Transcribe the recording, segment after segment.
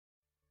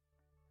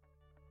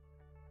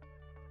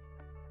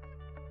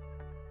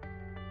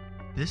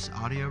This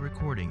audio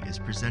recording is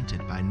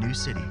presented by New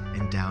City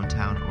in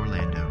downtown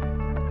Orlando.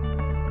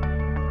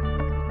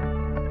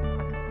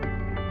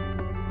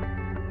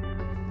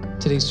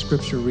 Today's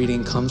scripture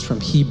reading comes from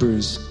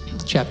Hebrews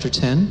chapter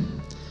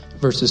 10,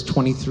 verses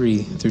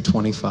 23 through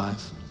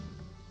 25.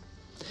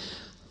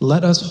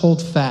 Let us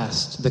hold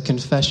fast the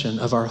confession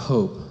of our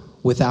hope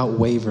without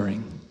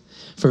wavering,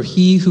 for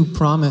he who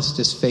promised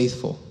is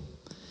faithful.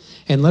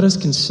 And let us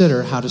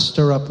consider how to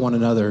stir up one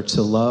another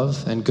to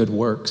love and good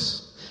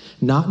works,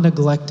 not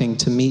neglecting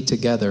to meet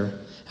together,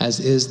 as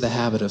is the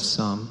habit of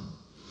some,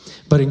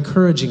 but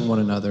encouraging one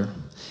another,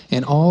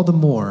 and all the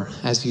more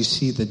as you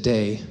see the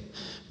day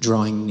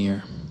drawing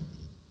near.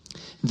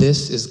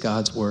 This is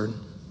God's word.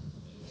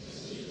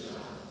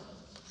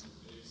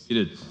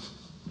 Seated.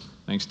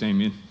 Thanks,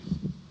 Damien.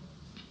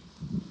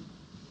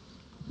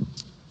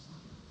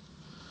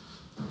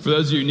 For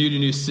those of you new to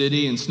New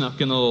City and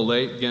snuck in a little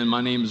late, again, my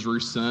name is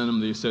Rusen.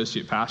 I'm the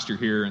associate pastor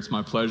here, and it's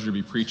my pleasure to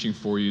be preaching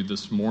for you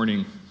this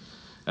morning.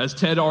 As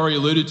Ted already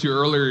alluded to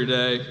earlier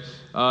today,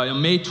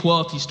 on May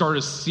 12th, he started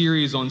a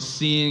series on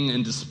seeing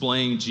and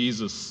displaying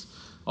Jesus.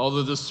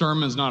 Although this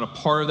sermon is not a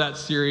part of that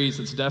series,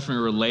 it's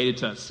definitely related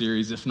to that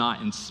series, if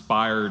not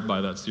inspired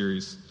by that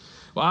series.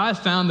 Well, I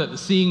found that the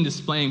seeing,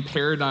 displaying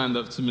paradigm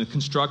that's been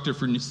constructed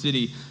for New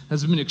City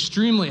has been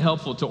extremely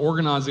helpful to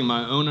organizing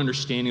my own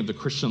understanding of the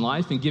Christian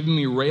life and giving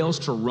me rails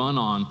to run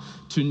on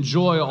to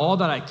enjoy all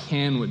that I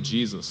can with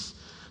Jesus.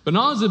 But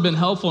not only has it been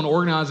helpful in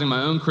organizing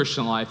my own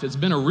Christian life, it's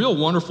been a real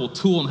wonderful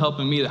tool in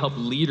helping me to help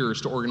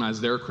leaders to organize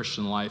their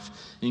Christian life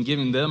and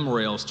giving them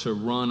rails to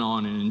run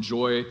on and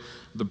enjoy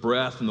the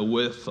breadth and the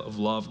width of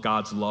love,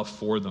 God's love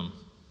for them.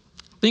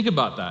 Think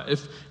about that.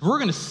 If we're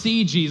going to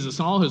see Jesus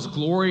in all his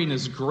glory and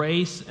his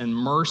grace and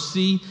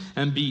mercy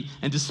and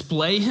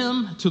display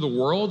him to the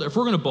world, if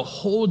we're going to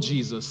behold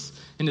Jesus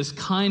in his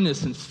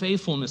kindness and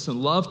faithfulness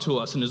and love to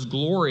us and his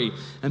glory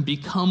and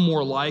become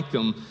more like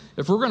him,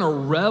 if we're going to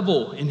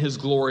revel in his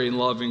glory and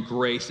love and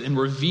grace and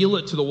reveal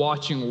it to the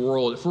watching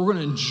world, if we're going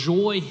to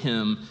enjoy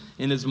him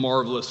in his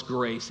marvelous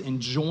grace and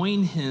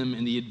join him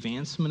in the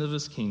advancement of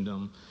his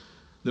kingdom,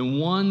 then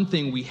one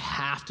thing we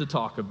have to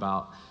talk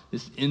about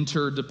is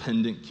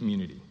interdependent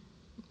community.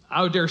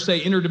 I would dare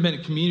say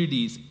interdependent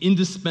community is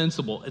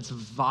indispensable. It's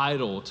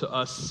vital to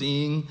us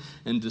seeing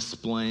and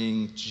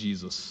displaying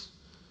Jesus.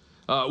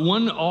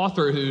 One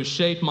author who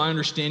shaped my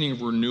understanding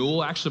of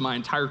renewal, actually my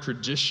entire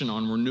tradition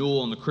on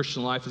renewal in the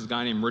Christian life, is a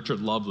guy named Richard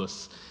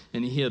Lovelace,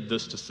 and he had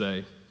this to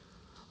say: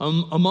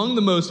 among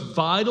the most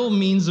vital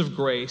means of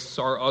grace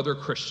are other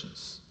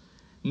Christians.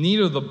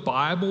 Neither the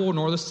Bible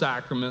nor the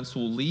sacraments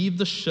will leave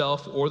the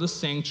shelf or the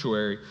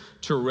sanctuary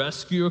to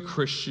rescue a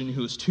Christian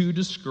who is too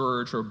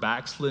discouraged or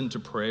backslidden to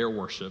pray or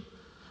worship,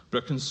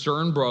 but a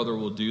concerned brother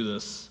will do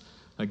this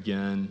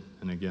again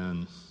and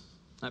again.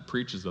 That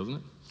preaches, doesn't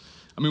it?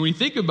 I mean, when you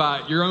think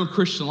about your own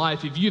Christian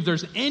life, if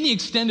there's any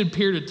extended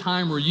period of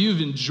time where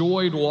you've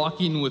enjoyed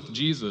walking with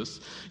Jesus,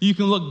 you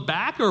can look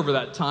back over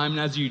that time, and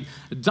as you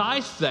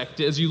dissect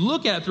it, as you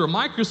look at it through a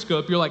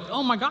microscope, you're like,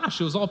 oh my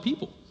gosh, it was all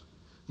people.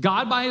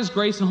 God, by his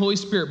grace and Holy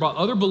Spirit, brought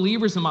other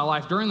believers in my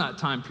life during that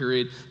time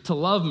period to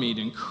love me,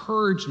 to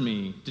encourage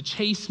me, to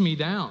chase me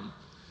down.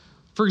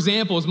 For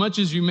example, as much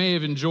as you may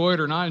have enjoyed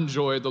or not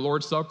enjoyed the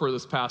Lord's Supper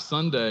this past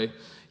Sunday,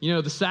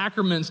 the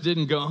sacraments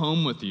didn't go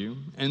home with you.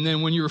 And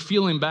then when you were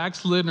feeling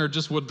backslidden or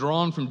just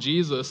withdrawn from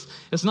Jesus,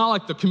 it's not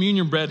like the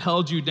communion bread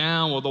held you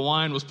down while the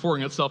wine was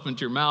pouring itself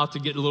into your mouth to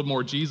get a little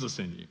more Jesus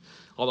in you,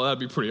 although that'd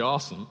be pretty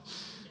awesome.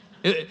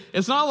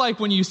 It's not like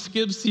when you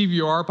skipped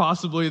CVR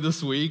possibly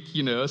this week,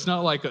 it's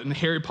not like in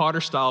Harry Potter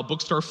style,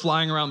 books start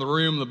flying around the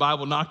room, the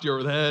Bible knocked you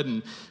over the head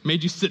and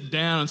made you sit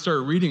down and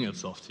started reading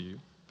itself to you.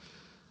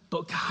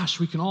 But gosh,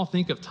 we can all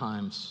think of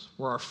times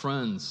where our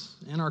friends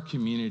in our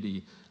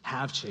community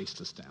have chased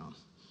us down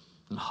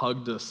and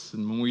hugged us,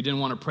 and when we didn't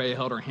want to pray,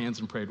 held our hands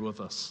and prayed with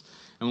us.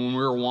 And when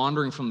we were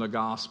wandering from the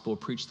gospel,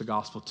 preached the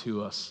gospel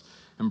to us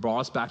and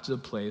brought us back to the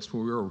place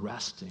where we were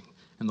resting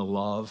in the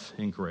love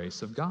and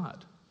grace of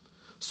God.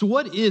 So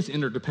what is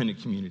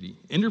interdependent community?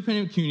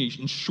 Interdependent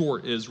community, in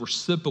short, is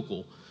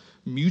reciprocal,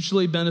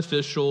 mutually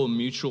beneficial,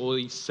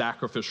 mutually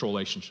sacrificial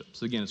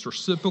relationships. Again, it's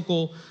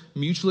reciprocal,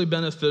 mutually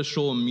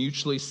beneficial, and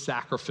mutually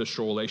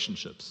sacrificial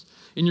relationships.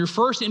 In your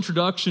first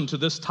introduction to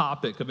this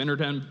topic of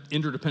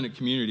interdependent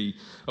community,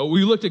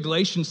 we looked at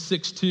Galatians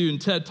 6:2, and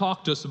Ted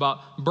talked to us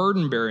about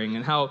burden bearing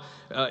and how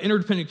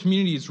interdependent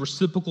community is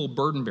reciprocal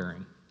burden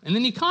bearing. And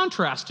then he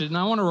contrasted, and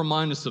I want to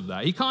remind us of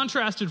that. He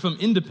contrasted from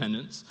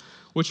independence,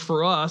 which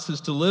for us is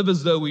to live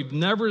as though we've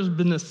never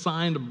been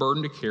assigned a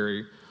burden to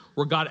carry,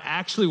 where God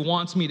actually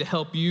wants me to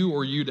help you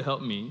or you to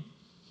help me.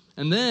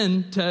 And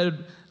then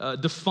Ted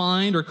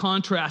defined or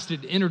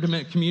contrasted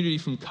interdependent community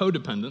from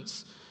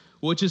codependence,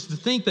 which is to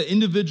think that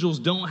individuals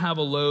don't have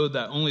a load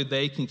that only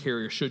they can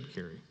carry or should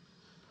carry,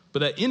 but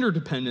that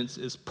interdependence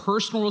is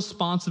personal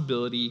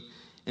responsibility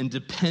and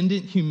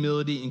dependent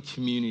humility and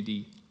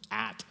community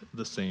at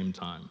the same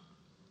time.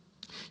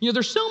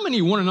 There's so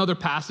many one another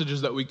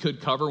passages that we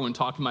could cover when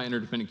talking about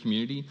interdependent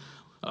community.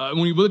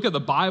 When you look at the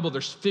Bible,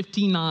 there's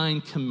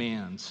 59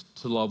 commands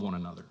to love one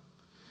another.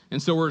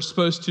 And so we're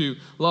supposed to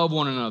love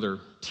one another,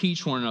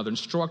 teach one another,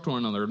 instruct one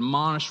another,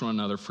 admonish one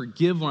another,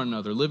 forgive one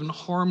another, live in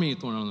harmony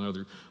with one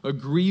another,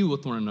 agree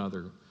with one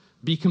another,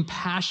 be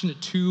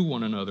compassionate to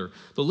one another.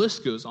 The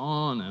list goes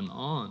on and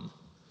on.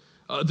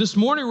 This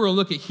morning we're going to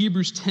look at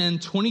Hebrews 10,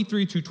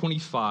 23 through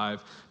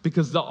 25,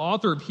 because the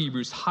author of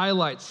Hebrews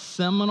highlights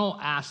seminal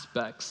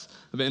aspects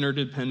of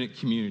interdependent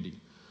community.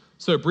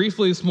 So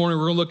briefly this morning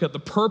we're going to look at the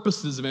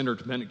purposes of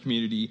interdependent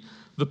community,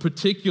 the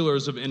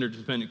particulars of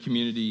interdependent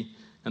community,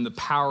 and the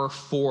power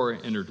for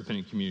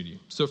interdependent community.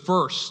 So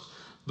first,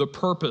 the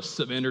purpose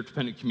of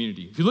interdependent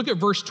community. If you look at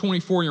verse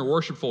 24 in your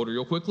worship folder,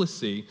 you'll quickly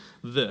see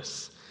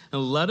this.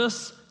 And let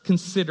us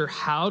consider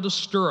how to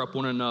stir up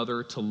one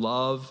another to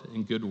love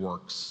and good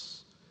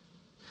works.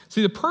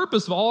 See, the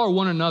purpose of all our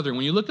one another,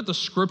 when you look at the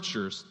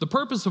scriptures, the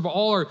purpose of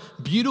all our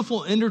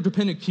beautiful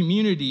interdependent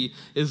community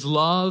is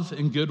love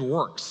and good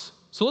works.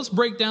 So let's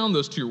break down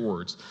those two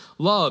words.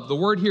 Love, the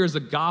word here is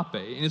agape,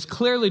 and it's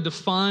clearly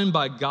defined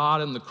by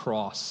God and the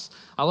cross.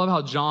 I love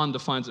how John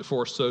defines it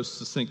for us so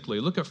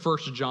succinctly. Look at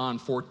 1 John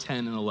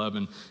 4:10 and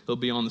 11. It'll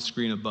be on the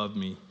screen above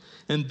me.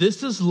 And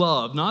this is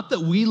love, not that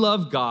we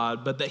love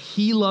God, but that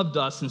he loved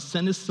us and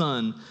sent his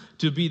son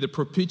to be the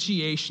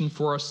propitiation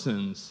for our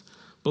sins.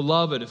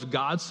 Beloved, if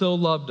God so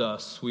loved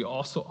us, we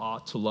also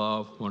ought to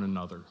love one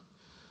another.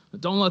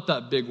 But don't let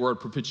that big word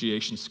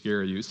propitiation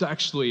scare you. It's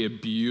actually a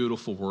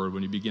beautiful word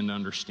when you begin to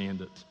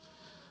understand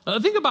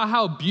it. Think about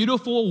how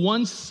beautiful,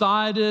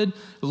 one-sided,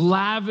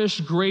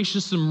 lavish,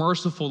 gracious, and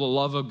merciful the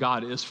love of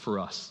God is for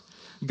us.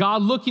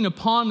 God looking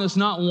upon us,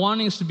 not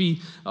wanting us to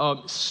be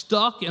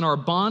stuck in our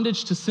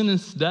bondage to sin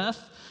and death,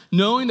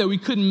 knowing that we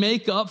couldn't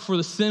make up for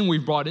the sin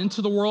we've brought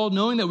into the world,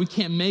 knowing that we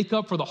can't make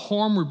up for the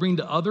harm we bring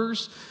to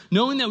others,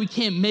 knowing that we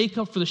can't make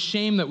up for the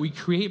shame that we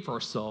create for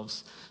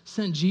ourselves,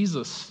 sent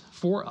Jesus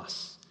for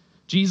us.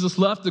 Jesus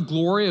left the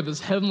glory of his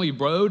heavenly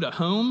abode at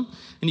home,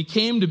 and he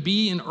came to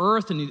be in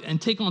earth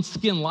and take on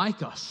skin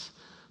like us.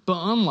 But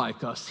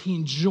unlike us, he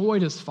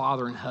enjoyed his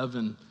Father in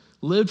heaven,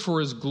 lived for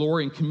his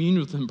glory and communed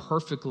with him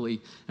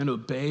perfectly, and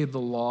obeyed the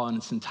law in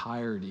its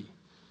entirety.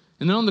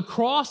 And then on the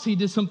cross, he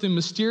did something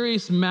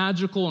mysterious,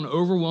 magical, and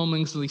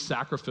overwhelmingly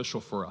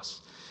sacrificial for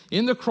us.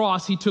 In the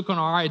cross, he took on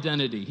our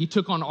identity. He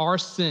took on our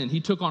sin.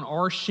 He took on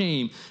our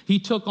shame. He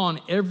took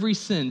on every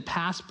sin,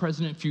 past,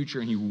 present, and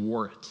future, and he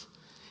wore it.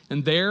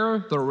 And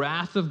there, the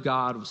wrath of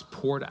God was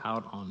poured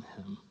out on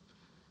him.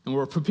 And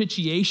what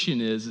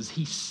propitiation is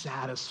he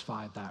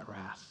satisfied that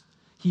wrath.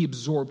 He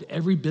absorbed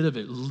every bit of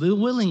it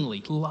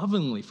willingly,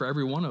 lovingly for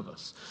every one of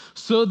us,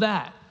 so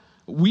that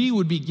we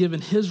would be given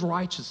his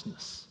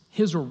righteousness,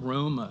 his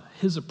aroma,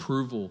 his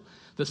approval.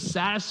 The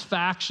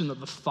satisfaction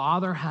that the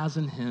Father has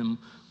in him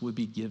would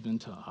be given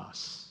to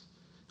us.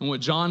 And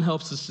what John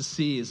helps us to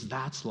see is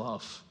that's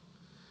love.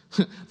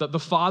 That the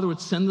Father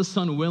would send the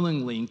Son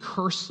willingly and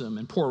curse him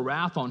and pour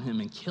wrath on him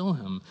and kill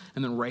him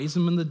and then raise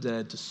him in the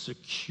dead to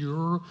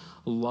secure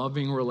a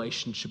loving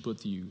relationship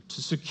with you,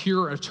 to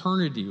secure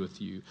eternity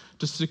with you,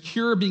 to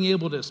secure being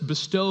able to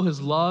bestow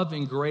his love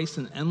and grace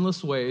in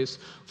endless ways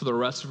for the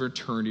rest of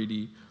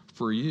eternity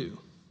for you.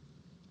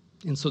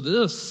 And so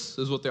this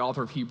is what the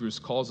author of Hebrews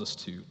calls us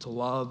to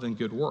love and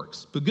good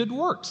works. But good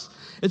works,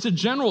 it's a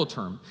general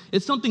term.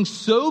 It's something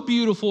so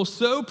beautiful,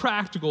 so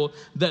practical,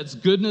 that its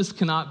goodness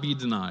cannot be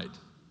denied.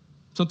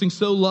 Something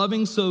so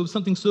loving,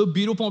 something so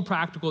beautiful and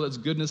practical that its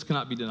goodness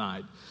cannot be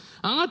denied.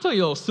 I'm going to tell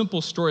you a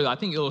simple story that I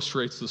think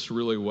illustrates this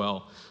really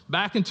well.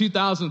 Back in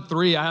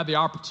 2003, I had the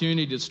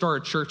opportunity to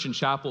start a church in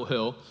Chapel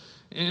Hill.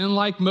 And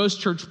like most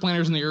church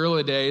planners in the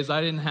early days,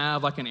 I didn't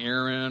have like an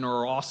Aaron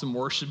or an awesome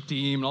worship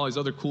team and all these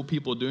other cool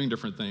people doing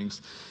different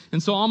things.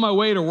 And so on my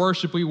way to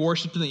worship, we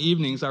worshiped in the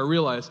evenings, I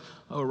realized,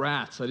 oh,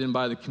 rats, I didn't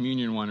buy the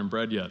communion wine and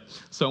bread yet.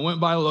 So I went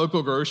by a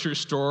local grocery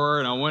store,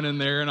 and I went in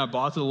there, and I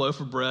bought the loaf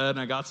of bread, and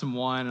I got some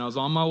wine, and I was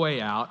on my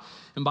way out.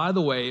 And by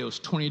the way, it was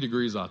 20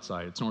 degrees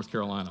outside. It's North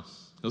Carolina.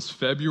 It was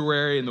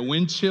February, and the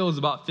wind chill was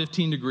about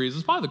 15 degrees. It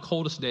was probably the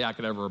coldest day I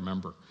could ever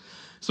remember.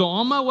 So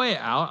on my way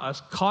out, I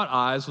caught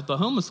eyes with the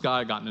homeless guy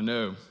I'd gotten to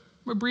know.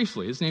 But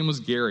briefly, his name was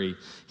Gary.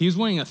 He was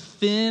wearing a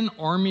thin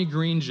army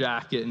green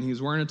jacket, and he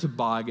was wearing a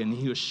toboggan, and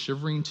he was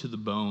shivering to the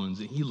bones,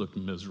 and he looked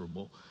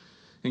miserable.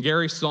 And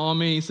Gary saw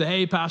me. He said,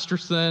 hey, Pastor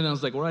Sin. I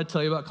was like, what did I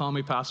tell you about calling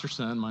me Pastor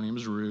Sin? My name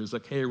is Rue. He's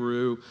like, hey,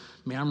 Rue,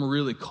 man, I'm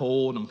really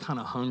cold. I'm kind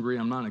of hungry.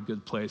 I'm not in a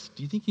good place.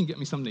 Do you think you can get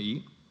me something to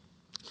eat?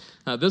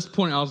 At this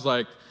point, I was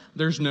like,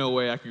 there's no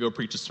way I could go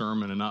preach a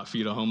sermon and not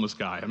feed a homeless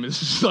guy. I mean, it's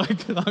just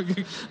like,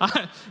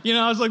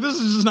 I was like, this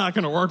is just not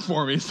going to work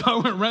for me. So I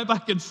went right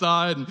back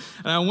inside, and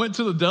I went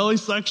to the deli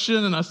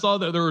section, and I saw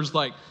that there was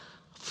like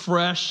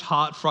fresh,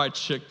 hot fried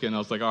chicken. I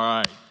was like, all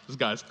right, this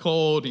guy's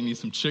cold. He needs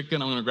some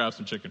chicken. I'm going to grab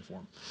some chicken for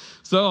him.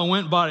 So I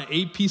went and bought an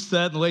 8-piece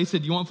set, and the lady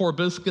said, you want 4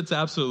 biscuits?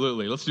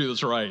 Absolutely. Let's do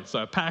this right. So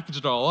I packaged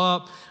it all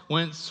up,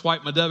 went,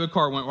 swiped my debit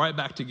card, went right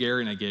back to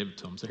Gary, and I gave it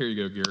to him. So here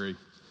you go, Gary.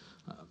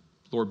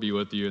 Lord be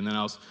with you. And then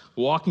I was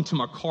walking to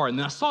my car, and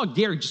then I saw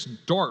Gary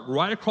just dart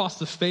right across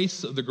the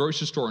face of the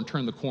grocery store and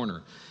turn the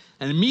corner.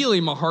 And immediately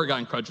my heart got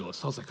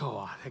incredulous. I was like,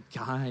 oh, that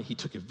guy, he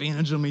took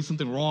advantage of me.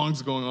 Something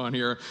wrong's going on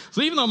here.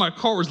 So even though my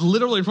car was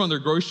literally in front of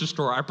their grocery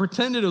store, I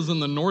pretended it was in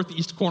the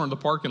northeast corner of the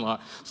parking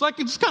lot. So I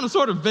could just kind of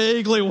sort of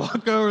vaguely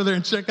walk over there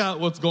and check out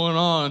what's going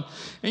on.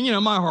 And,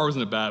 my heart was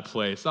in a bad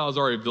place. I was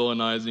already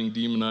villainizing,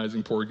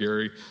 demonizing poor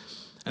Gary.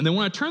 And then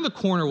when I turned the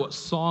corner, what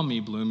saw me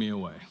blew me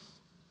away.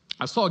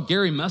 I saw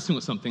Gary messing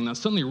with something, and I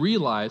suddenly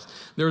realized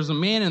there was a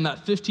man in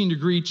that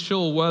 15-degree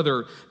chill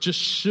weather just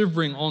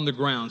shivering on the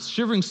ground,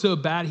 shivering so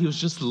bad he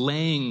was just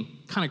laying,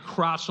 kind of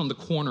crouched on the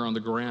corner on the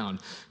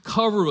ground,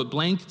 covered with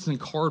blankets and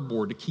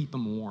cardboard to keep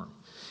him warm.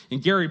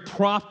 And Gary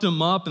propped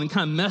him up and then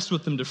kind of messed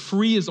with him to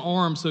free his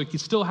arms so he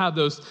could still have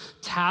those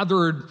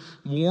tethered,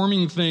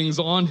 warming things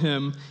on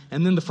him.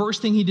 And then the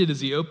first thing he did is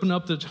he opened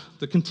up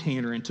the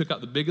container and took out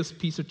the biggest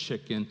piece of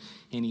chicken,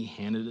 and he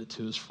handed it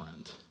to his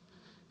friend.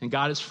 And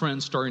got his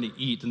friend starting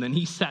to eat. And then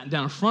he sat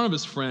down in front of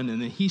his friend,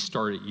 and then he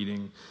started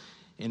eating,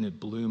 and it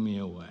blew me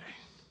away.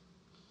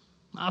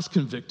 I was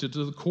convicted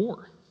to the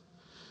core.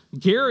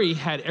 Gary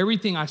had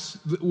everything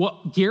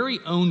what Gary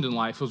owned in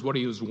life was what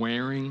he was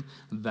wearing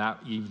that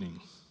evening.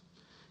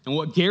 And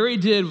what Gary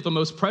did with the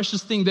most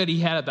precious thing that he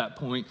had at that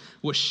point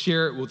was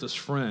share it with his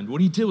friend.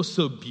 What he did was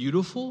so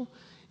beautiful,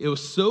 it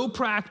was so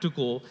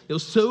practical, it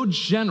was so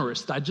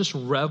generous that I just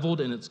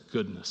reveled in its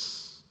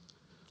goodness.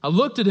 I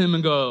looked at him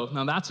and go,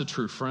 now that's a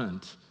true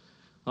friend.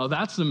 Oh,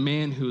 that's the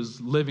man who's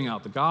living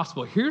out the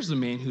gospel. Here's the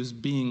man who's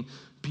being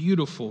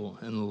beautiful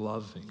and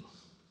loving.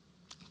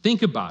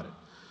 Think about it.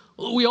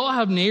 We all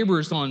have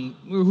neighbors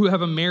who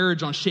have a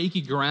marriage on shaky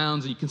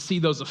grounds, and you can see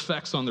those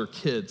effects on their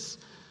kids.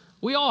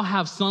 We all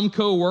have some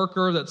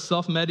coworker that's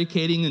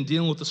self-medicating and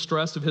dealing with the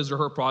stress of his or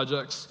her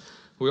projects.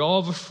 We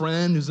all have a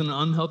friend who's in an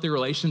unhealthy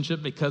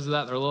relationship. Because of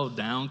that, they're a little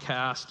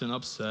downcast and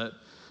upset.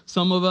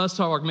 Some of us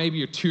are like maybe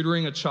you're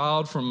tutoring a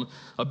child from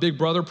a Big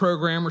Brother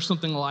program or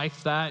something like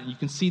that, and you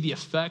can see the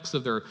effects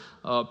of their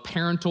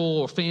parental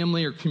or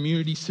family or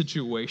community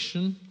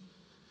situation.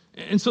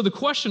 And so the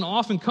question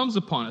often comes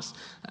upon us,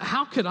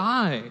 how could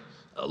I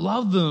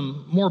love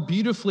them more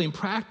beautifully and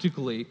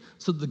practically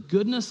so the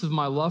goodness of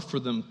my love for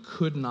them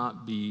could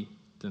not be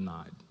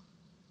denied?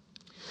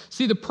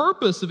 See, the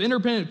purpose of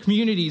interdependent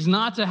community is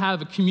not to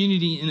have a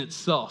community in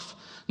itself,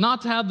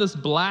 not to have this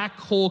black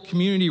hole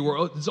community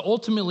where it's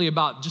ultimately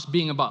about just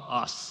being about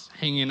us,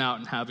 hanging out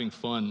and having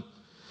fun.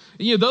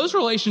 Those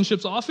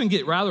relationships often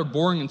get rather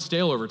boring and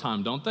stale over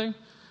time, don't they?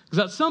 Because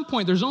at some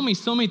point, there's only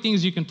so many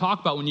things you can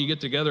talk about when you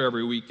get together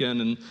every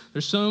weekend, and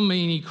there's so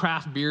many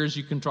craft beers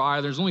you can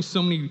try. There's only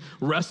so many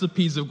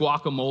recipes of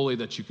guacamole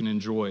that you can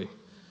enjoy.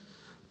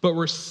 But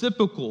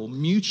reciprocal,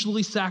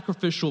 mutually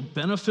sacrificial,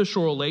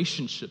 beneficial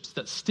relationships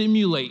that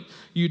stimulate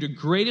you to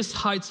greatest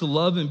heights of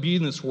love and beauty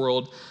in this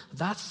world,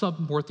 that's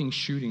something worth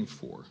shooting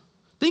for.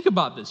 Think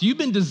about this. You've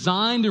been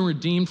designed and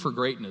redeemed for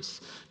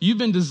greatness. You've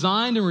been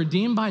designed and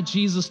redeemed by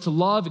Jesus to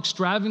love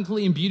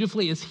extravagantly and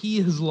beautifully as he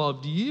has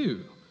loved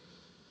you.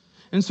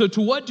 And so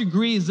to what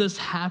degree is this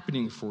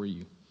happening for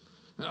you?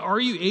 Are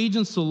you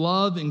agents of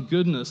love and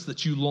goodness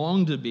that you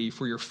long to be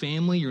for your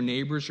family, your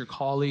neighbors, your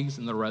colleagues,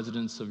 and the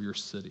residents of your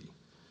city?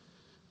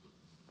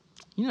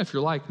 If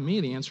you're like me,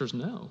 the answer is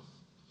no.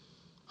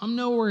 I'm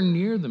nowhere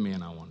near the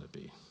man I want to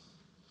be.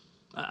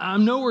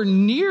 I'm nowhere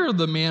near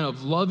the man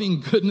of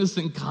loving goodness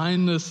and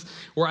kindness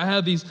where I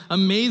have these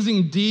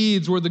amazing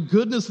deeds where the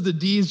goodness of the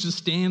deeds just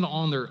stand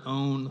on their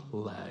own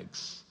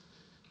legs.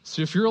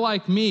 So if you're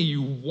like me,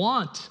 you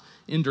want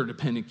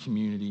interdependent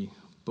community,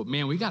 but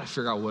man, we got to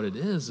figure out what it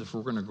is if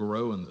we're going to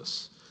grow in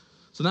this.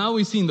 So now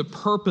we've seen the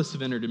purpose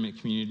of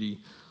interdependent community.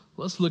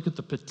 Let's look at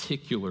the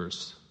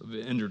particulars of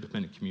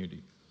interdependent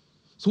community.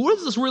 So what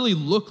does this really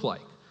look like?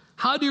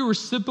 How do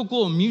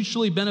reciprocal and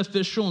mutually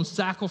beneficial and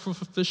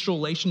sacrificial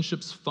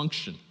relationships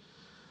function?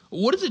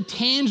 What does it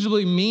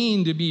tangibly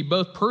mean to be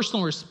both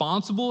personally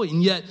responsible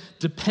and yet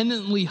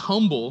dependently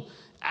humble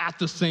at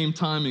the same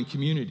time in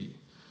community?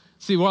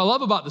 See, what I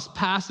love about this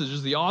passage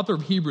is the author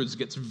of Hebrews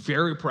gets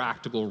very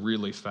practical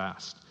really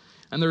fast.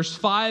 And there's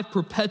 5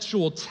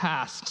 perpetual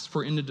tasks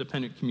for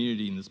interdependent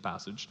community in this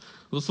passage.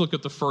 Let's look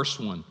at the first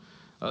one.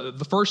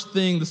 The first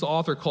thing this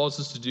author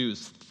calls us to do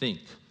is think.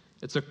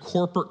 It's a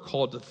corporate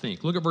call to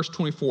think. Look at verse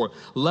 24.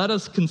 Let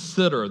us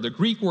consider. The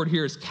Greek word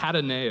here is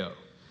kataneo.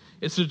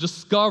 It's to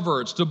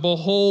discover, it's to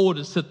behold,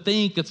 it's to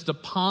think, it's to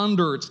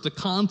ponder, it's to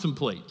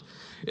contemplate.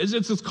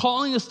 It's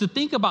calling us to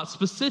think about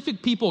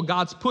specific people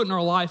God's put in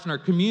our life and our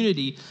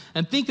community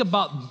and think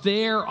about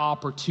their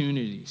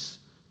opportunities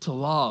to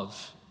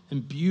love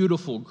and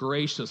beautiful,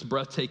 gracious,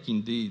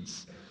 breathtaking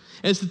deeds.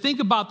 And it's to think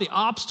about the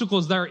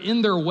obstacles that are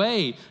in their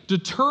way,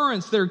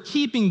 deterrents that are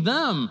keeping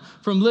them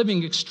from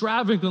living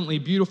extravagantly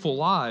beautiful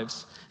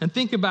lives, and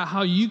think about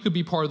how you could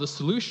be part of the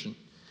solution.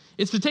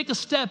 It's to take a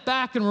step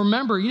back and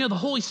remember, the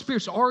Holy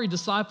Spirit's already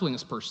discipling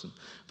this person.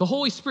 The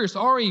Holy Spirit's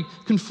already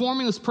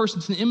conforming this person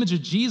to the image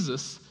of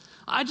Jesus.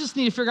 I just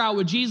need to figure out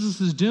what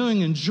Jesus is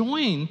doing and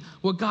join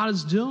what God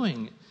is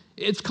doing.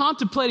 It's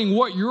contemplating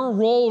what your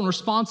role and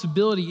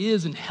responsibility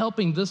is in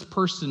helping this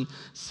person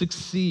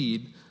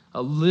succeed,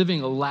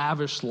 living a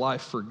lavish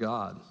life for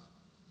God.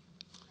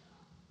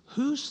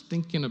 who's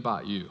thinking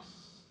about you?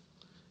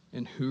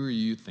 And who are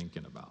you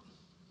thinking about?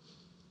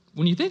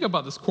 When you think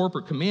about this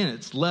corporate command,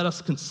 it's let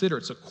us consider.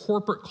 It's a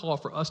corporate call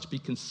for us to be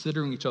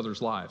considering each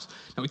other's lives.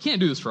 Now, we can't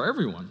do this for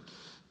everyone,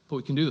 but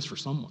we can do this for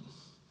someone.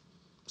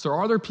 So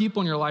are there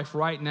people in your life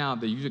right now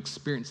that you've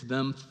experienced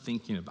them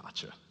thinking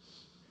about you?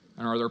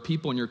 And are there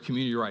people in your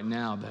community right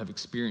now that have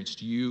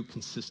experienced you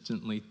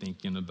consistently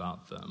thinking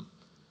about them?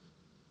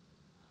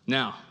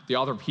 Now, the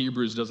author of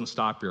Hebrews doesn't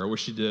stop here. I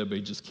wish he did, but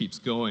he just keeps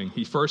going.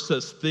 He first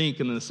says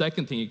think, and then the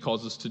second thing he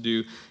calls us to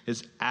do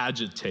is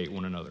agitate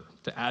one another,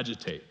 to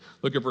agitate.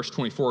 Look at verse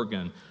 24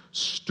 again.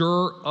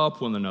 Stir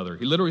up one another.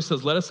 He literally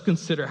says, let us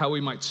consider how we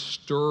might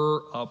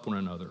stir up one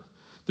another.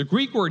 The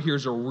Greek word here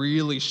is a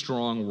really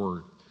strong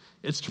word.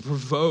 It's to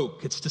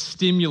provoke, it's to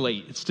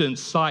stimulate, it's to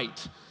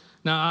incite.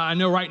 Now, I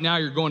know right now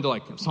you're going to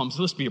like, so I'm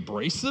supposed to be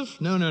abrasive?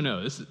 No.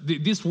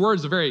 This word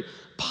is a very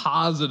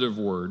positive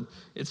word.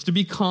 It's to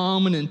be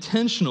calm and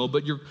intentional,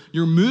 but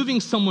you're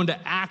moving someone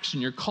to action.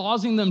 You're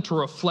causing them to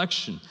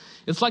reflection.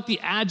 It's like the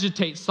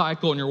agitate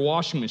cycle in your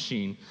washing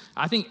machine.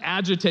 I think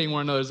agitating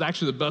one another is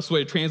actually the best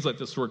way to translate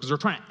this word because we're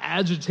trying to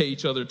agitate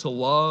each other to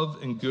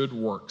love and good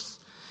works.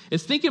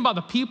 It's thinking about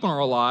the people in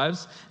our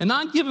lives and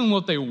not giving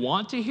what they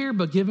want to hear,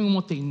 but giving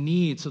what they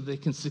need so they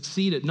can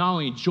succeed at not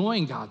only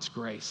enjoying God's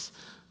grace,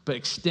 but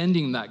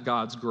extending that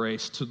God's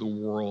grace to the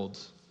world.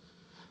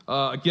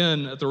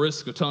 Again, at the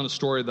risk of telling a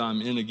story that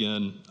I'm in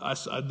again,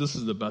 this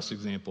is the best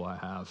example I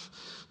have.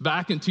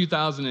 Back in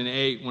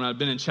 2008, when I'd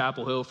been in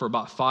Chapel Hill for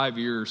about 5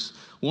 years,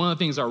 one of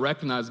the things I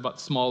recognized about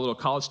the small little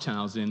college town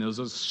I was in, it was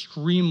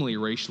extremely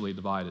racially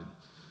divided.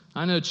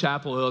 I know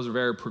Chapel Hill is a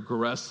very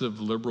progressive,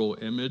 liberal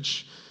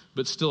image,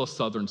 but still a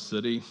southern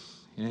city.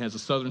 And it has a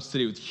southern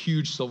city with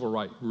huge civil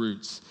rights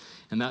roots,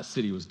 and that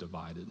city was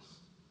divided.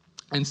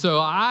 And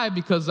so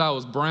because I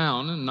was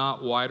brown and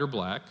not white or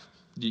black,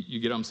 you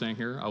get what I'm saying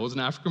here? I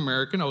wasn't African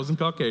American, I wasn't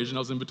Caucasian, I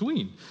was in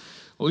between.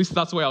 Well, at least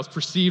that's the way I was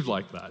perceived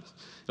like that.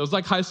 It was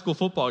like high school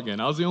football again.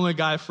 I was the only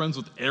guy friends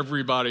with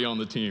everybody on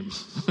the team,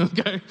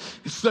 okay?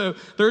 So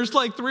there's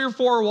like 3 or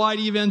 4 white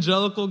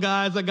evangelical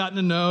guys I got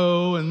to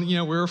know, and we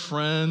were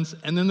friends.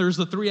 And then there's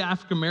the 3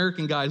 African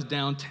American guys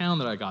downtown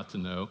that I got to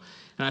know.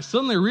 And I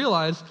suddenly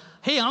realized,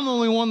 hey, I'm the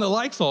only one that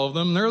likes all of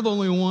them. They're the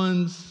only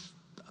ones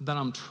that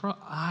I'm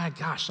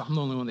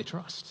the only one they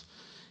trust.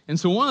 And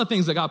so one of the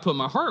things that God put in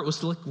my heart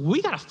was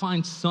we got to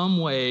find some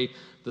way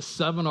the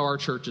 7 of our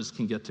churches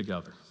can get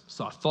together.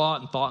 So I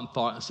thought.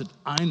 I said,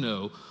 I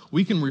know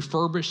we can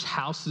refurbish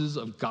houses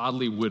of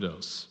godly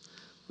widows.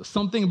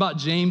 Something about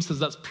James says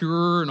that's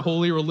pure and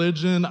holy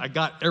religion. I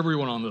got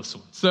everyone on this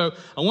one. So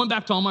I went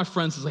back to all my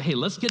friends and said, hey,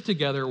 let's get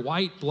together,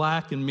 white,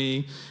 black, and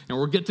me, and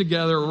we'll get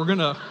together. We're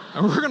gonna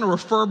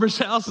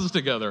refurbish houses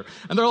together.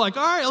 And they're like,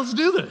 all right, let's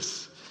do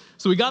this.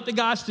 So we got the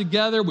guys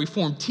together, we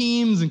formed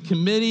teams and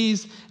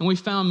committees, and we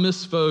found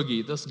Miss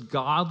Fogarty, this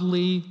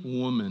godly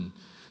woman.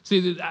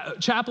 See,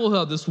 Chapel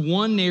Hill, this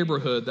one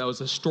neighborhood that was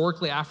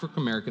historically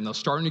African-American, that was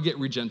starting to get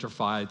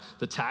regentrified,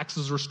 the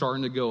taxes were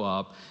starting to go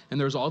up, and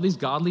there's all these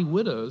godly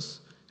widows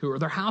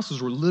their houses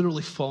were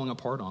literally falling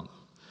apart on them.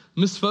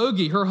 Miss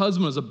Fogarty, her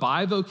husband was a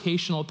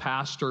bivocational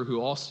pastor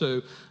who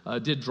also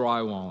did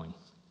drywalling.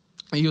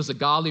 He was a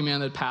godly man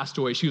that had passed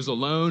away. She was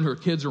alone. Her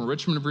kids were in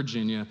Richmond,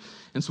 Virginia.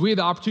 And so we had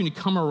the opportunity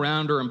to come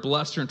around her and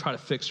bless her and try to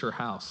fix her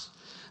house.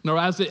 Now,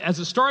 as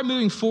it started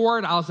moving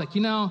forward, I was like,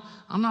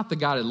 I'm not the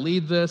guy to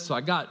lead this. So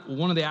I got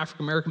one of the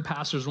African-American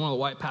pastors, one of the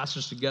white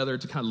pastors together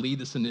to kind of lead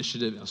this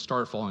initiative, and it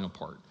started falling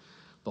apart.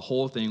 The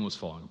whole thing was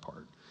falling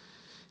apart.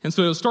 And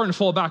so it was starting to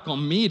fall back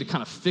on me to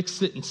kind of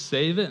fix it and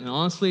save it. And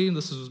honestly,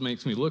 this is what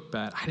makes me look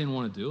bad. I didn't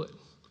want to do it.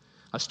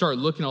 I started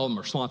looking at all my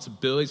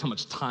responsibilities, how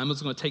much time it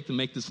was going to take to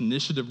make this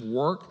initiative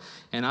work,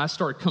 and I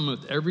started coming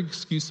with every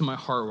excuse in my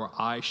heart where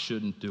I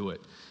shouldn't do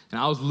it.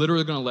 And I was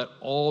literally going to let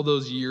all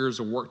those years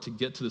of work to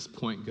get to this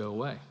point go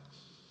away.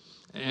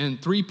 And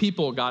 3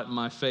 people got in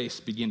my face,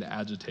 began to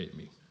agitate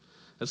me.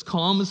 As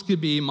calm as could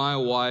be, my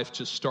wife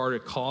just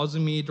started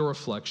causing me to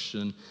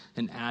reflection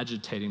and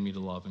agitating me to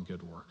love and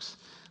good works.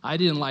 I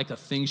didn't like a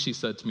thing she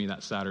said to me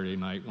that Saturday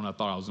night when I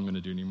thought I wasn't going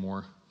to do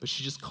anymore. But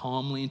she just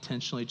calmly,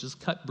 intentionally just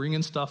kept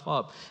bringing stuff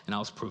up. And I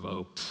was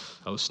provoked.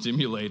 I was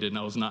stimulated, and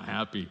I was not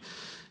happy.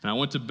 And I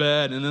went to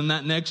bed. And then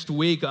that next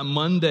week, on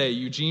Monday,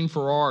 Eugene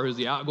Farrar, who's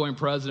the outgoing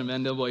president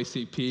of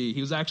NAACP, he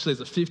was actually,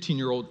 as a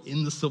 15-year-old,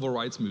 in the civil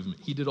rights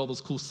movement. He did all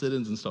those cool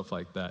sit-ins and stuff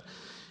like that.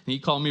 And he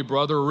called me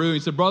Brother Rue. He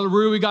said, Brother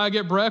Rue, we got to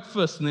get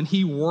breakfast. And then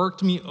he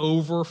worked me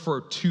over for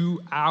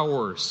 2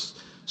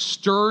 hours,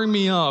 stirring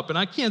me up. And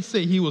I can't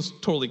say he was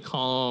totally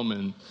calm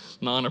and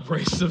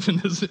non-abrasive in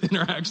his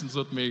interactions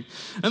with me.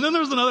 And then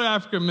there was another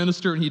African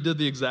minister, and he did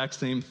the exact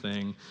same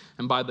thing.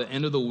 And by the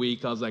end of the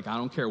week, I was like, I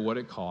don't care what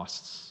it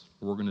costs.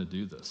 We're going to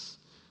do this.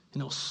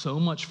 And it was so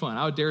much fun.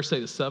 I would dare say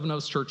the 7 of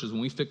us churches, when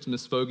we fixed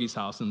Miss Fogarty's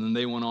house, and then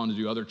they went on to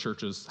do other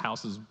churches'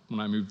 houses when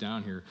I moved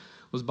down here,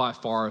 was by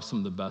far some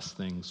of the best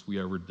things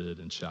we ever did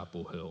in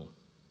Chapel Hill.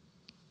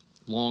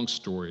 Long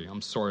story.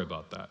 I'm sorry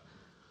about that.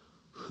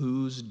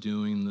 Who's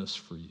doing this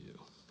for you?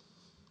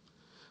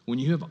 When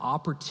you have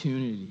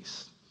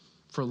opportunities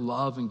for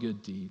love and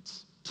good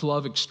deeds, to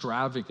love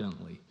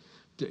extravagantly.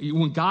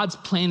 When God's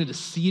planted a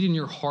seed in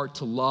your heart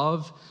to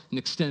love and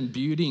extend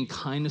beauty and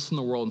kindness in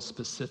the world in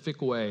specific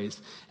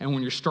ways, and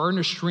when you're starting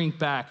to shrink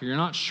back or you're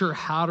not sure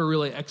how to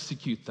really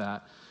execute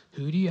that,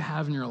 who do you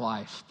have in your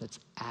life that's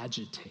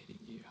agitating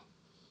you,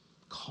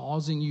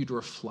 causing you to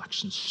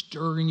reflection,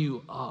 stirring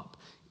you up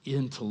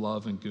into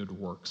love and good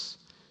works?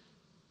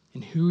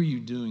 And who are you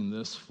doing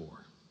this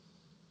for?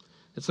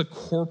 It's a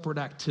corporate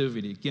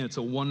activity. Again, it's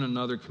a one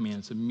another command.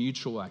 It's a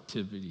mutual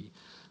activity.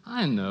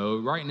 I know,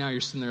 right now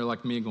you're sitting there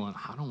like me going,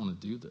 I don't want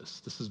to do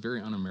this. This is very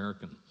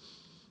un-American.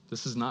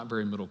 This is not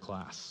very middle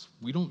class.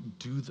 We don't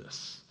do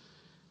this.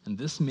 And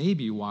this may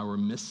be why we're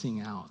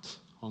missing out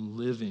on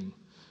living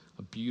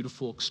a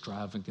beautiful,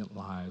 extravagant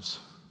lives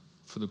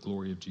for the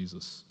glory of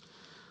Jesus.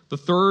 The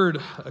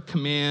third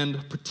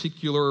command,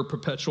 particular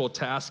perpetual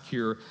task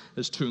here,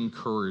 is to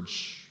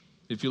encourage.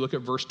 If you look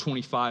at verse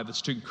 25,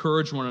 it's to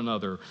encourage one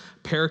another.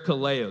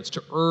 Parakaleo, it's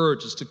to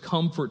urge, it's to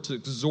comfort, to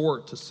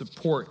exhort, to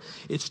support.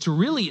 It's to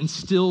really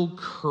instill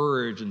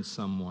courage in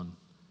someone.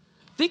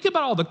 Think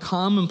about all the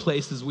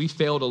commonplaces we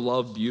fail to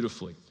love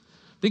beautifully.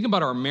 Think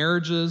about our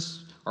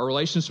marriages, our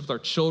relationships with our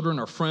children,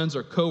 our friends,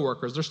 our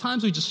coworkers. There's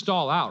times we just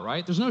stall out,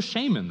 right? There's no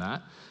shame in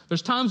that.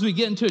 There's times we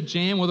get into a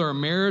jam with our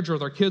marriage or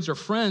with our kids or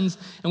friends,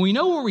 and we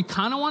know where we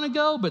kind of want to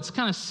go, but it's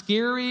kind of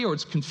scary or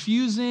it's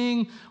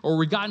confusing or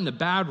we got in a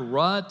bad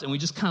rut and we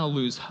just kind of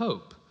lose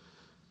hope.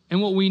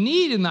 And what we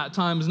need in that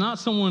time is not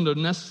someone to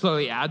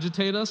necessarily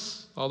agitate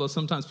us, although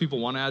sometimes people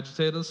want to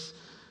agitate us,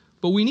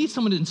 but we need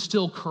someone to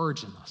instill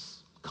courage in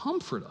us,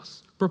 comfort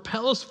us,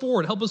 propel us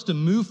forward, help us to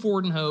move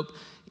forward in hope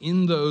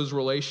in those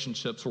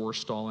relationships where we're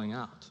stalling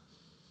out.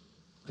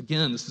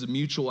 Again, this is a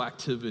mutual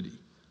activity.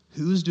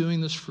 Who's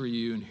doing this for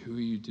you and who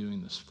are you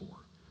doing this for?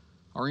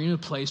 Are you in a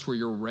place where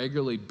you're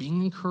regularly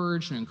being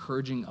encouraged and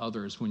encouraging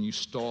others when you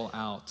stall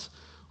out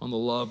on the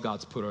love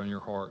God's put on your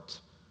heart?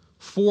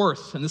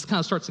 Fourth, and this kind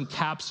of starts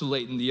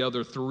encapsulating the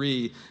other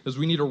three, is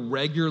we need to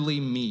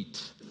regularly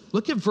meet.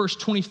 Look at verse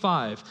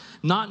 25.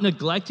 Not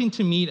neglecting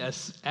to meet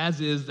as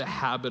is the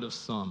habit of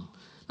some.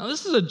 Now,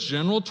 this is a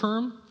general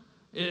term.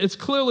 It's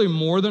clearly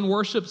more than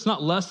worship. It's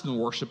not less than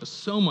worship. It's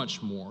so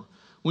much more.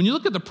 When you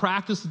look at the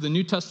practice of the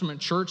New Testament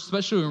church,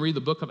 especially when you read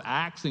the book of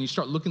Acts and you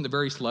start looking at the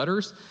various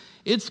letters,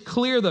 it's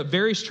clear that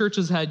various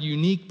churches had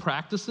unique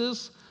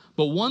practices.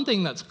 But one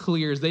thing that's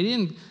clear is they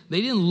didn't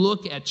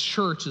look at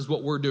church as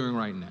what we're doing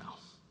right now.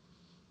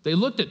 They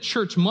looked at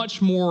church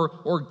much more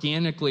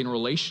organically and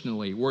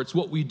relationally, where it's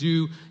what we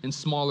do in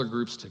smaller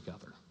groups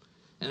together.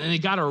 And then they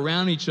got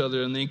around each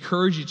other and they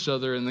encouraged each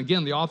other. And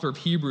again, the author of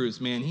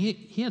Hebrews, man,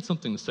 he had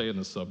something to say on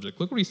this subject.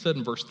 Look what he said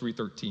in verse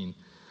 3:13.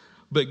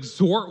 But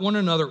exhort one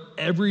another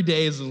every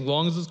day, as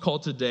long as it's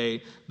called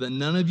today, that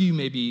none of you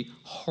may be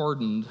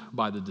hardened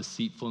by the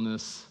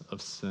deceitfulness of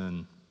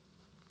sin.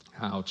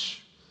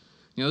 Ouch.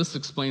 You know, this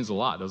explains a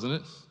lot, doesn't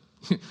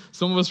it?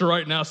 Some of us are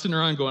right now sitting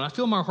around going, I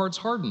feel my heart's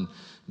hardened.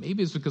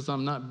 Maybe it's because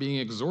I'm not being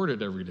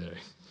exhorted every day.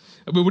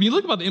 But when you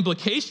look about the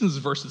implications of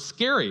this verse, it's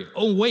scary.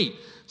 Oh, wait.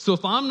 So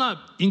if I'm not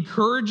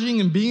encouraging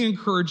and being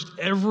encouraged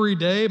every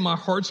day, my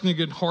heart's going to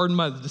get hardened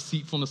by the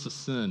deceitfulness of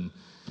sin.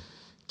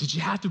 Did you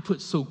have to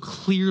put so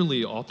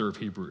clearly, author of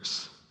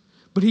Hebrews?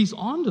 But he's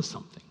on to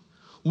something.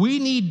 We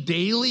need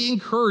daily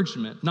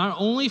encouragement, not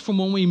only from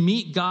when we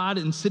meet God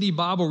in City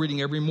Bible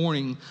reading every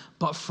morning,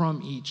 but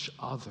from each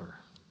other,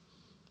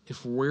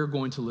 if we're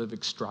going to live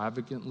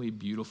extravagantly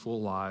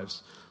beautiful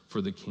lives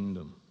for the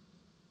kingdom.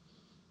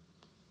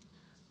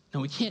 Now,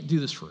 we can't do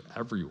this for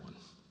everyone,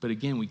 but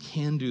again, we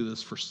can do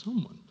this for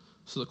someone.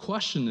 So the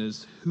question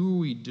is, who are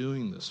we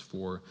doing this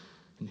for,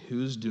 and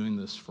who's doing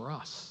this for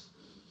us?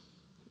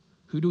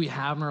 Who do we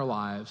have in our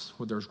lives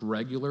where there's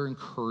regular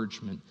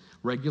encouragement,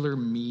 regular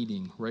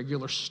meeting,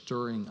 regular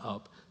stirring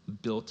up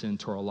built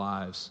into our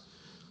lives?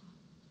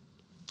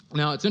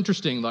 Now, it's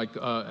interesting,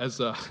 as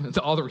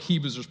the author of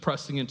Hebrews is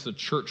pressing into the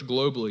church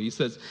globally, he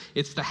says,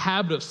 it's the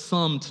habit of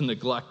some to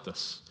neglect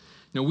this.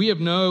 Now, we have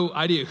no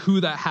idea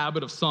who that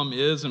habit of some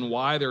is and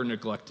why they're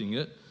neglecting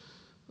it.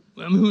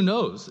 I mean, who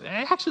knows? It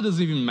actually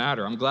doesn't even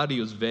matter. I'm glad he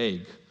was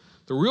vague.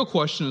 The real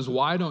question is,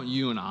 why don't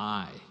you and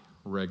I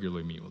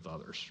regularly meet with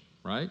others,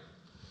 right?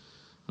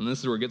 And this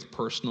is where it gets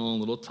personal and a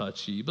little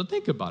touchy, but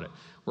think about it.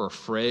 We're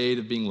afraid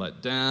of being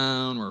let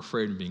down. We're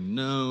afraid of being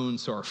known.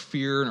 So our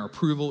fear and our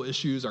approval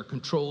issues, our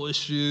control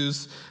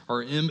issues,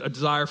 our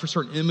desire for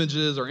certain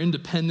images, our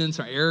independence,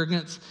 our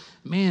arrogance,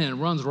 man, it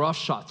runs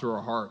roughshod through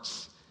our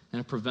hearts. And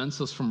it prevents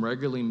us from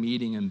regularly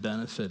meeting and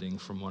benefiting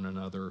from one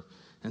another.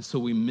 And so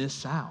we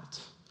miss out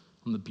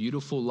on the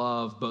beautiful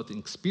love, both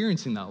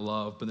experiencing that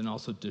love, but then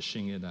also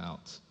dishing it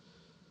out.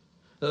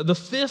 The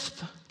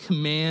fifth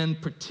command,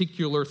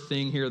 particular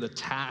thing here, the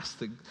task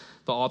that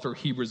the author of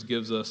Hebrews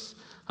gives us,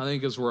 I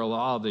think is where a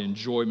lot of the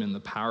enjoyment and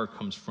the power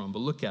comes from. But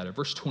look at it,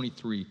 verse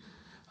 23,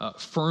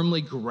 firmly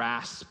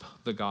grasp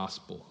the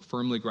gospel.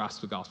 Firmly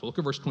grasp the gospel. Look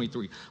at verse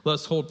 23. Let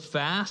us hold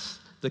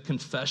fast the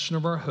confession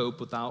of our hope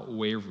without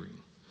wavering.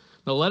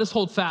 Now, let us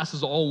hold fast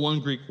is all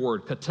one Greek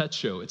word,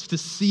 katecho. It's to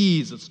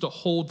seize, it's to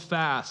hold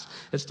fast,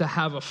 it's to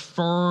have a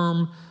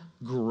firm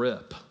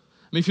grip.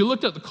 I mean, if you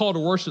looked at the call to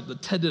worship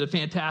that Ted did a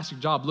fantastic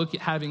job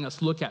having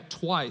us look at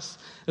twice,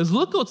 is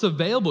look what's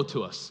available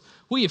to us.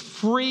 We have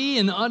free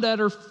and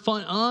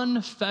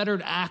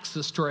unfettered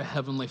access to our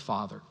Heavenly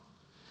Father.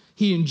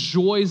 He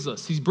enjoys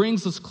us. He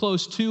brings us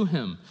close to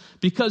him.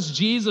 Because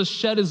Jesus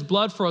shed his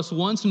blood for us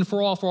once and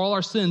for all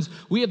our sins,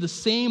 we have the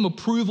same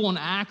approval and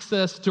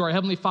access to our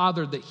Heavenly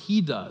Father that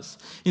he does.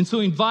 And so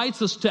he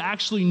invites us to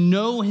actually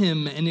know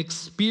him and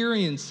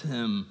experience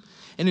him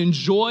and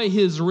enjoy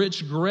his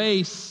rich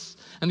grace.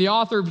 And the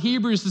author of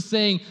Hebrews is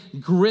saying,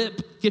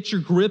 get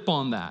your grip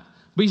on that.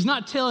 But he's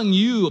not telling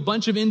you, a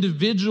bunch of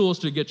individuals,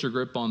 to get your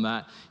grip on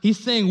that. He's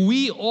saying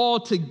we all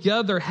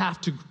together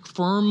have to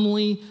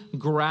firmly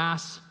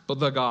grasp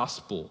the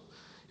gospel.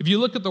 If you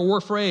look at the word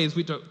phrase,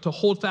 to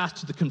hold fast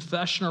to the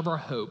confession of our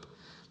hope,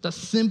 that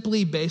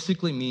simply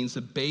basically means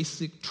the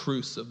basic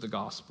truths of the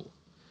gospel.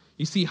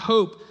 You see,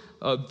 hope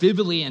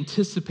vividly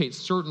anticipates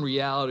certain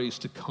realities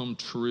to come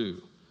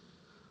true.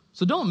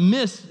 So don't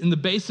miss, in the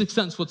basic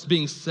sense, what's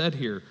being said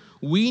here.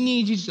 We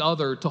need each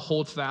other to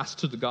hold fast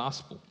to the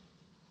gospel.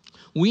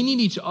 We need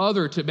each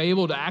other to be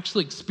able to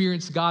actually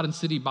experience God in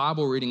City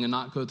Bible reading and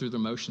not go through the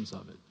motions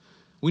of it.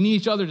 We need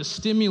each other to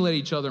stimulate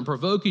each other and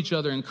provoke each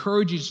other,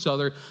 encourage each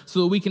other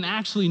so that we can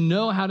actually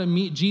know how to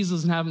meet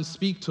Jesus and have him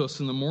speak to us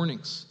in the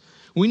mornings.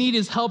 We need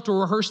his help to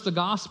rehearse the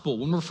gospel.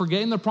 When we're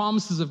forgetting the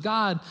promises of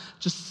God,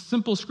 just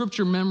simple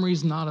scripture memory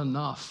is not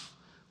enough.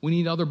 We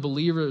need other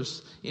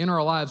believers in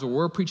our lives where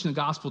we're preaching the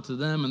gospel to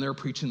them and they're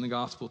preaching the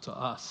gospel to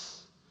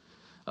us.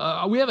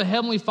 We have a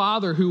Heavenly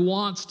Father who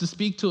wants to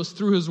speak to us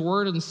through his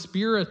word and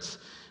spirit.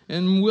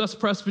 And us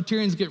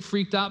Presbyterians get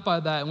freaked out by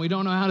that, and we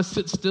don't know how to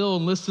sit still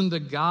and listen to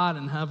God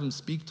and have him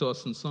speak to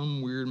us in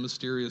some weird,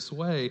 mysterious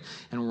way,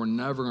 and we're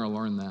never going to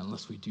learn that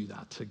unless we do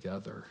that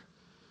together.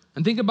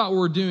 And think about what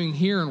we're doing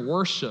here in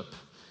worship.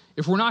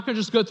 If we're not going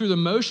to just go through the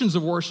motions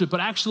of worship, but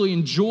actually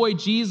enjoy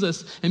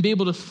Jesus and be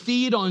able to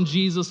feed on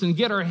Jesus and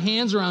get our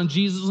hands around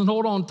Jesus and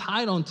hold on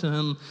tight onto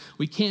him,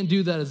 we can't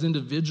do that as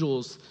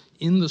individuals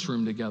in this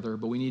room together,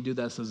 but we need to do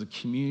that as a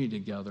community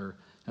together,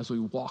 as we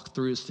walk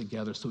through this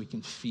together so we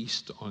can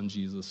feast on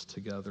Jesus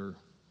together.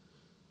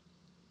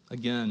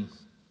 Again,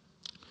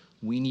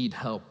 we need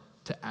help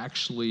to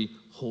actually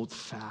hold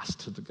fast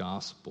to the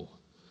gospel.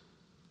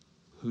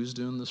 Who's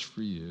doing this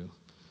for you,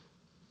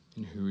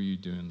 and who are you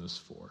doing this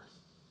for?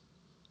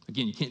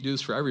 Again, you can't do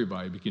this for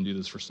everybody, but you can do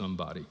this for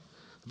somebody.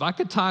 If I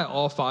could tie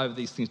all 5 of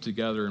these things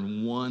together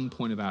in one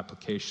point of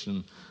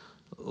application,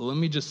 let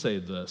me just say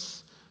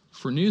this.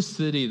 For New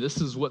City,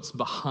 this is what's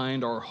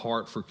behind our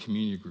heart for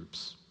community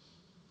groups.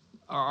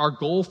 Our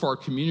goal for our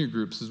community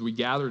groups is we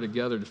gather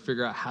together to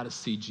figure out how to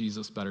see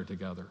Jesus better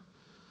together.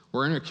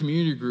 We're in our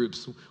community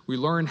groups. We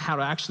learn how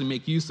to actually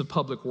make use of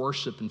public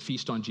worship and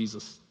feast on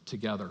Jesus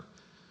together.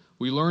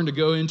 We learn to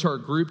go into our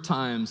group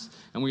times,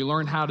 and we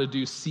learn how to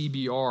do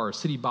CBR,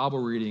 City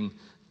Bible Reading,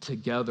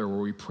 together, where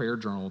we prayer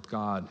journal with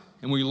God.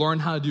 And we learn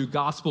how to do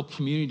gospel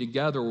community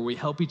together, where we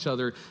help each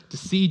other to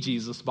see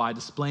Jesus by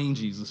displaying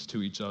Jesus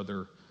to each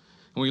other.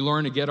 And we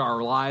learn to get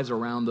our lives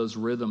around those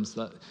rhythms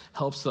that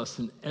helps us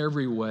in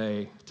every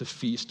way to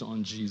feast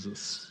on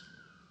Jesus.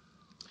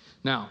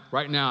 Now,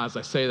 right now, as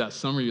I say that,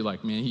 some of you are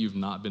like, man, you've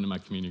not been to my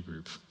community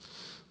group.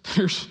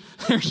 There's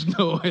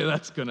no way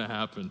that's going to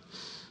happen.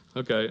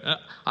 Okay,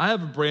 I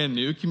have a brand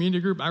new community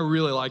group. I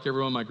really like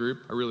everyone in my group.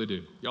 I really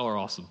do. Y'all are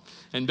awesome.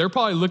 And they're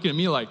probably looking at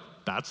me like,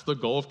 that's the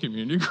goal of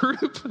community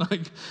group?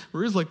 Like,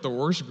 where's like the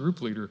worst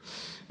group leader?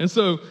 And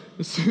so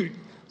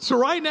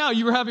right now,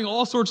 you're having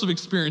all sorts of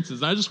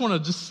experiences. And I just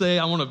want to say,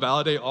 I want to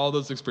validate all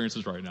those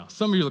experiences right now.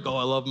 Some of you are like, oh,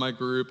 I love my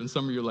group. And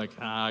some of you are like,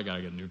 I got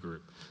to get a new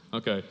group.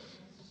 Okay.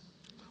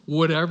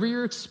 Whatever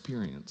your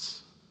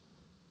experience,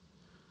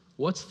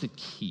 what's the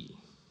key?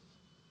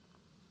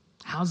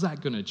 How's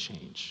that going to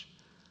change?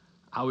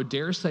 I would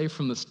dare say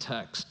from this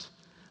text,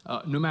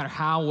 no matter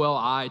how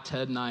well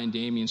Ted, and I, and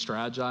Damien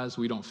strategize,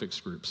 we don't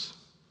fix groups.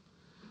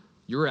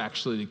 You're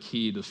actually the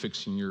key to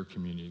fixing your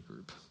community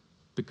group,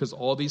 because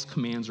all these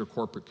commands are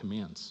corporate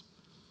commands.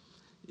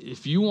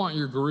 If you want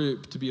your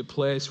group to be a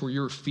place where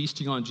you're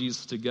feasting on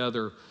Jesus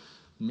together,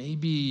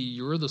 maybe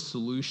you're the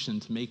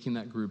solution to making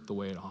that group the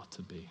way it ought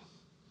to be.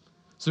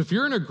 So if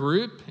you're in a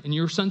group and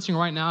you're sensing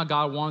right now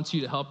God wants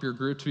you to help your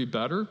group to be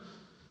better,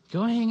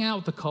 go hang out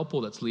with the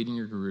couple that's leading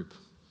your group.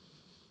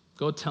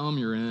 Go tell them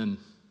you're in,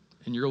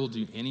 and you'll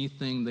do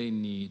anything they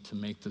need to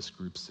make this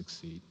group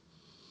succeed.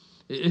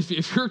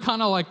 If you're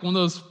kind of like one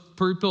of those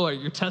people,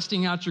 like you're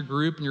testing out your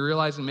group and you're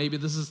realizing maybe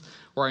this is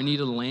where I need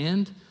to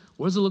land,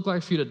 what does it look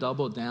like for you to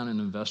double it down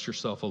and invest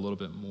yourself a little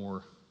bit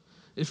more?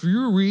 If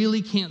you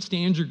really can't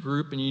stand your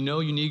group and you know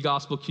you need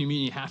gospel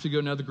community, you have to go to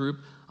another group,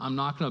 I'm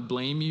not going to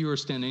blame you or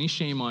stand any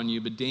shame on you,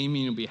 but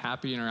Damien will be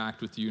happy to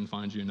interact with you and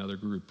find you another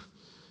group.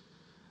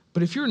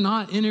 But if you're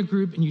not in a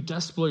group and you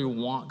desperately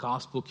want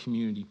gospel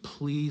community,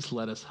 please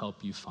let us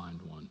help you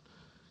find one,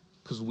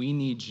 because we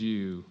need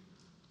you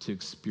to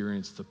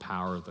experience the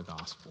power of the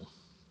gospel.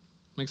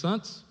 Make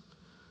sense?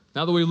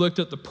 Now that we looked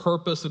at the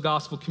purpose of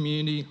gospel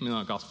community,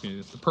 not gospel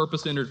community, the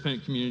purpose of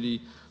interdependent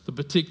community, the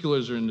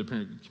particulars of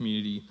independent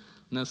community,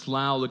 And let's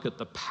now look at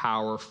the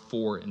power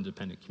for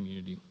independent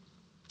community.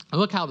 I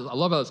love how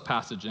this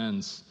passage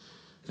ends.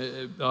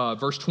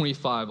 Verse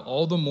 25,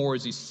 all the more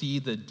as you see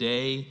the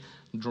day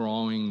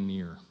drawing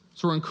near.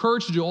 So we're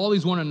encouraged to do all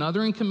these one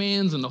anothering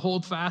commands and to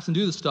hold fast and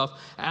do this stuff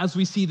as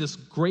we see this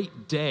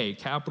great day,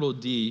 capital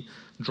D,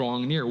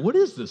 drawing near. What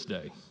is this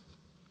day?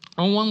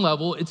 On one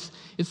level, it's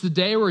the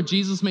day where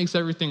Jesus makes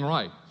everything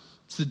right.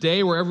 It's the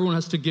day where everyone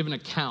has to give an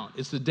account.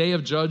 It's the day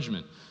of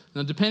judgment.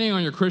 Now, depending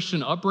on your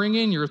Christian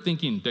upbringing, you're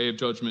thinking day of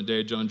judgment,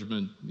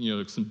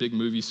 some big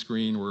movie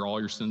screen where all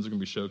your sins are going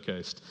to be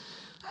showcased.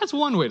 That's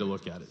one way to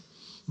look at it.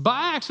 But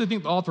I actually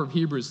think the author of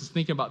Hebrews is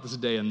thinking about this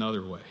day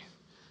another way.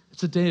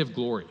 It's a day of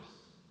glory.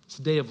 It's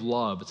a day of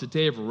love. It's a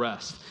day of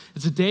rest.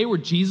 It's a day where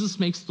Jesus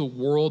makes the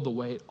world the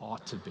way it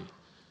ought to be.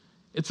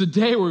 It's a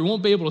day where we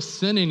won't be able to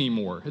sin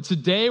anymore. It's a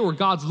day where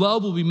God's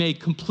love will be made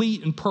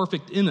complete and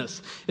perfect in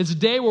us. It's a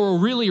day where we'll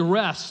really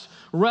rest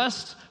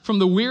from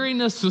the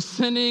weariness of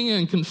sinning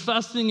and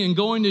confessing and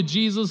going to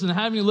Jesus and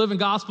having to live in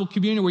gospel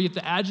community where you have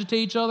to agitate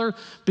each other,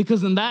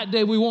 because in that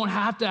day we won't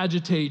have to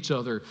agitate each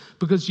other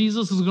because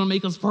Jesus is going to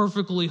make us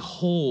perfectly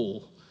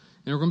whole,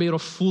 and we're going to be able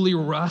to fully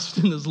rest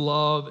in his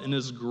love and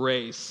his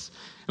grace.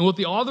 And what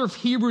the author of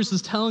Hebrews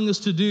is telling us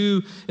to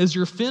do is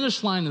your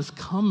finish line is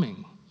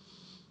coming.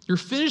 Your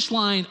finish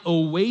line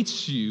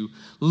awaits you.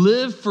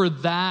 Live for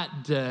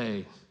that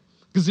day.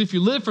 Because if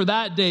you live for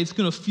that day, it's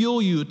going to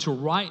fuel you to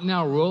right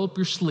now roll up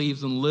your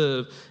sleeves and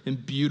live in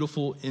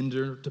beautiful,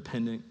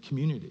 interdependent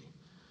community.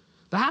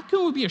 But how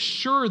can we be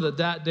assured that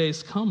that day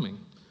is coming?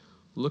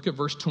 Look at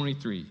verse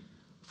 23.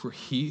 For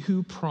he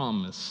who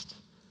promised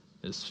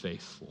is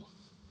faithful.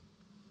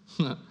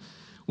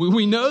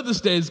 We know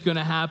this day is going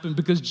to happen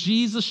because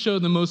Jesus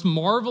showed the most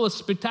marvelous,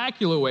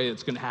 spectacular way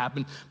it's going to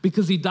happen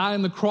because he died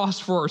on the cross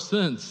for our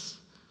sins.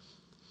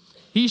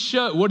 He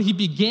showed what he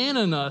began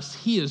in us,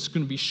 he is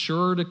going to be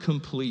sure to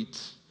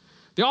complete.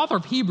 The author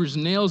of Hebrews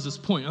nails this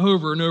point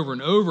over and over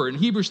and over. In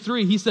Hebrews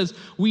 3, he says,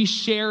 we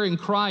share in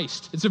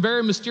Christ. It's a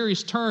very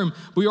mysterious term.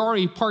 We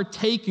already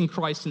partake in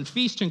Christ and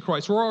feast in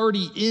Christ. We're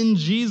already in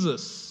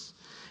Jesus.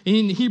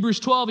 In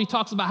Hebrews 12, he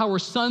talks about how we're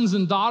sons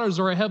and daughters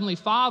of our Heavenly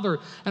Father,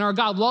 and our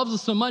God loves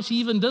us so much, he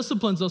even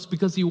disciplines us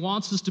because he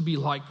wants us to be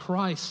like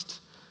Christ.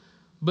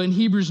 But in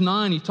Hebrews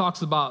 9, he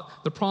talks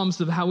about the promise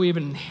of how we have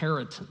an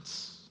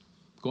inheritance.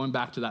 Going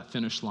back to that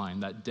finish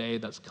line, that day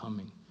that's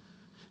coming.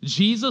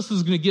 Jesus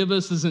is going to give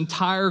us his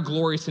entire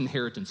glorious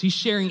inheritance. He's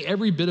sharing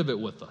every bit of it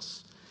with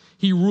us.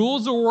 He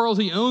rules the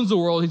world. He owns the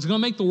world. He's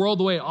going to make the world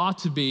the way it ought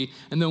to be.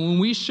 And then when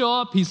we show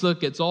up, he's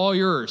like, it's all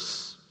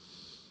yours.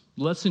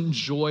 Let's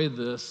enjoy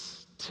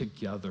this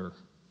together.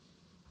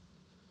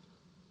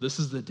 This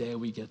is the day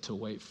we get to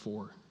wait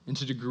for. And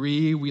to a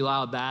degree, we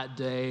allow that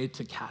day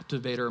to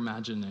captivate our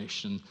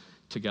imagination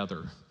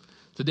together.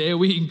 To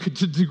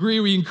the degree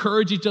we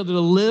encourage each other to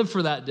live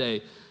for that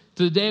day.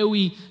 To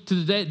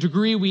the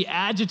degree we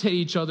agitate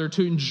each other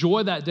to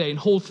enjoy that day and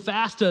hold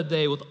fast that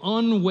day with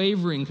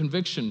unwavering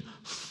conviction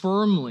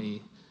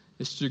firmly,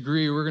 is to the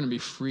degree we're going to be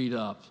freed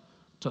up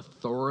to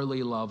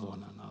thoroughly love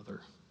one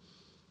another.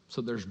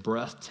 So there's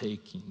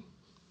breathtaking,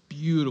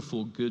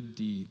 beautiful good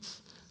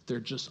deeds. They're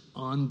just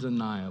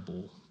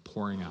undeniable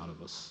pouring out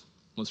of us.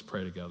 Let's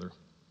pray together.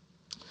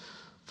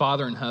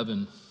 Father in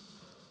heaven,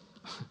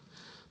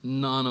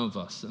 none of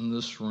us in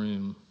this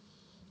room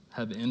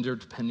have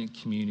interdependent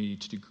community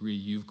to the degree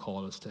you've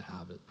called us to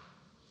have it.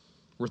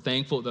 We're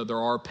thankful that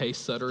there are pace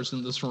setters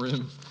in this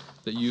room,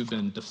 that you've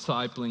been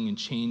discipling and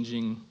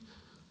changing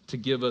to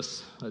give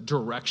us a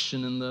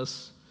direction in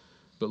this.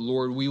 But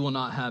Lord, we will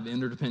not have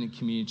interdependent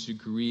community to the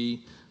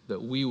degree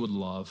that we would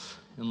love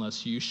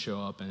unless you show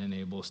up and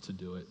enable us to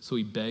do it. So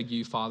we beg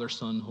you, Father,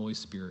 Son, and Holy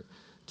Spirit,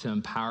 to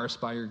empower us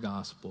by your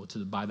gospel,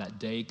 by that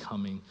day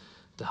coming,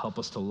 to help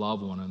us to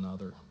love one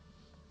another.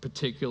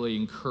 Particularly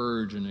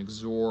encourage and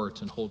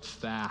exhort and hold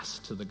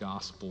fast to the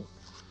gospel.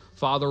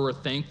 Father, we're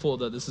thankful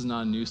that this is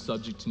not a new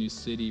subject to New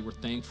City. We're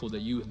thankful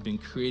that you have been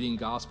creating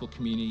gospel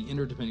community,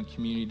 interdependent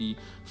community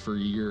for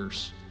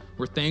years.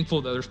 We're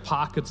thankful that there's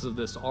pockets of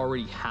this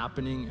already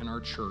happening in our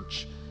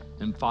church.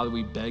 And Father,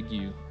 we beg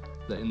you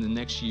that in the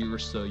next year or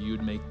so, you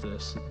would make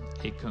this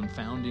a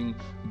confounding,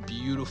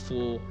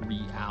 beautiful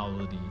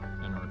reality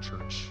in our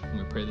church. And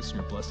we pray this in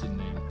your blessed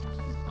name.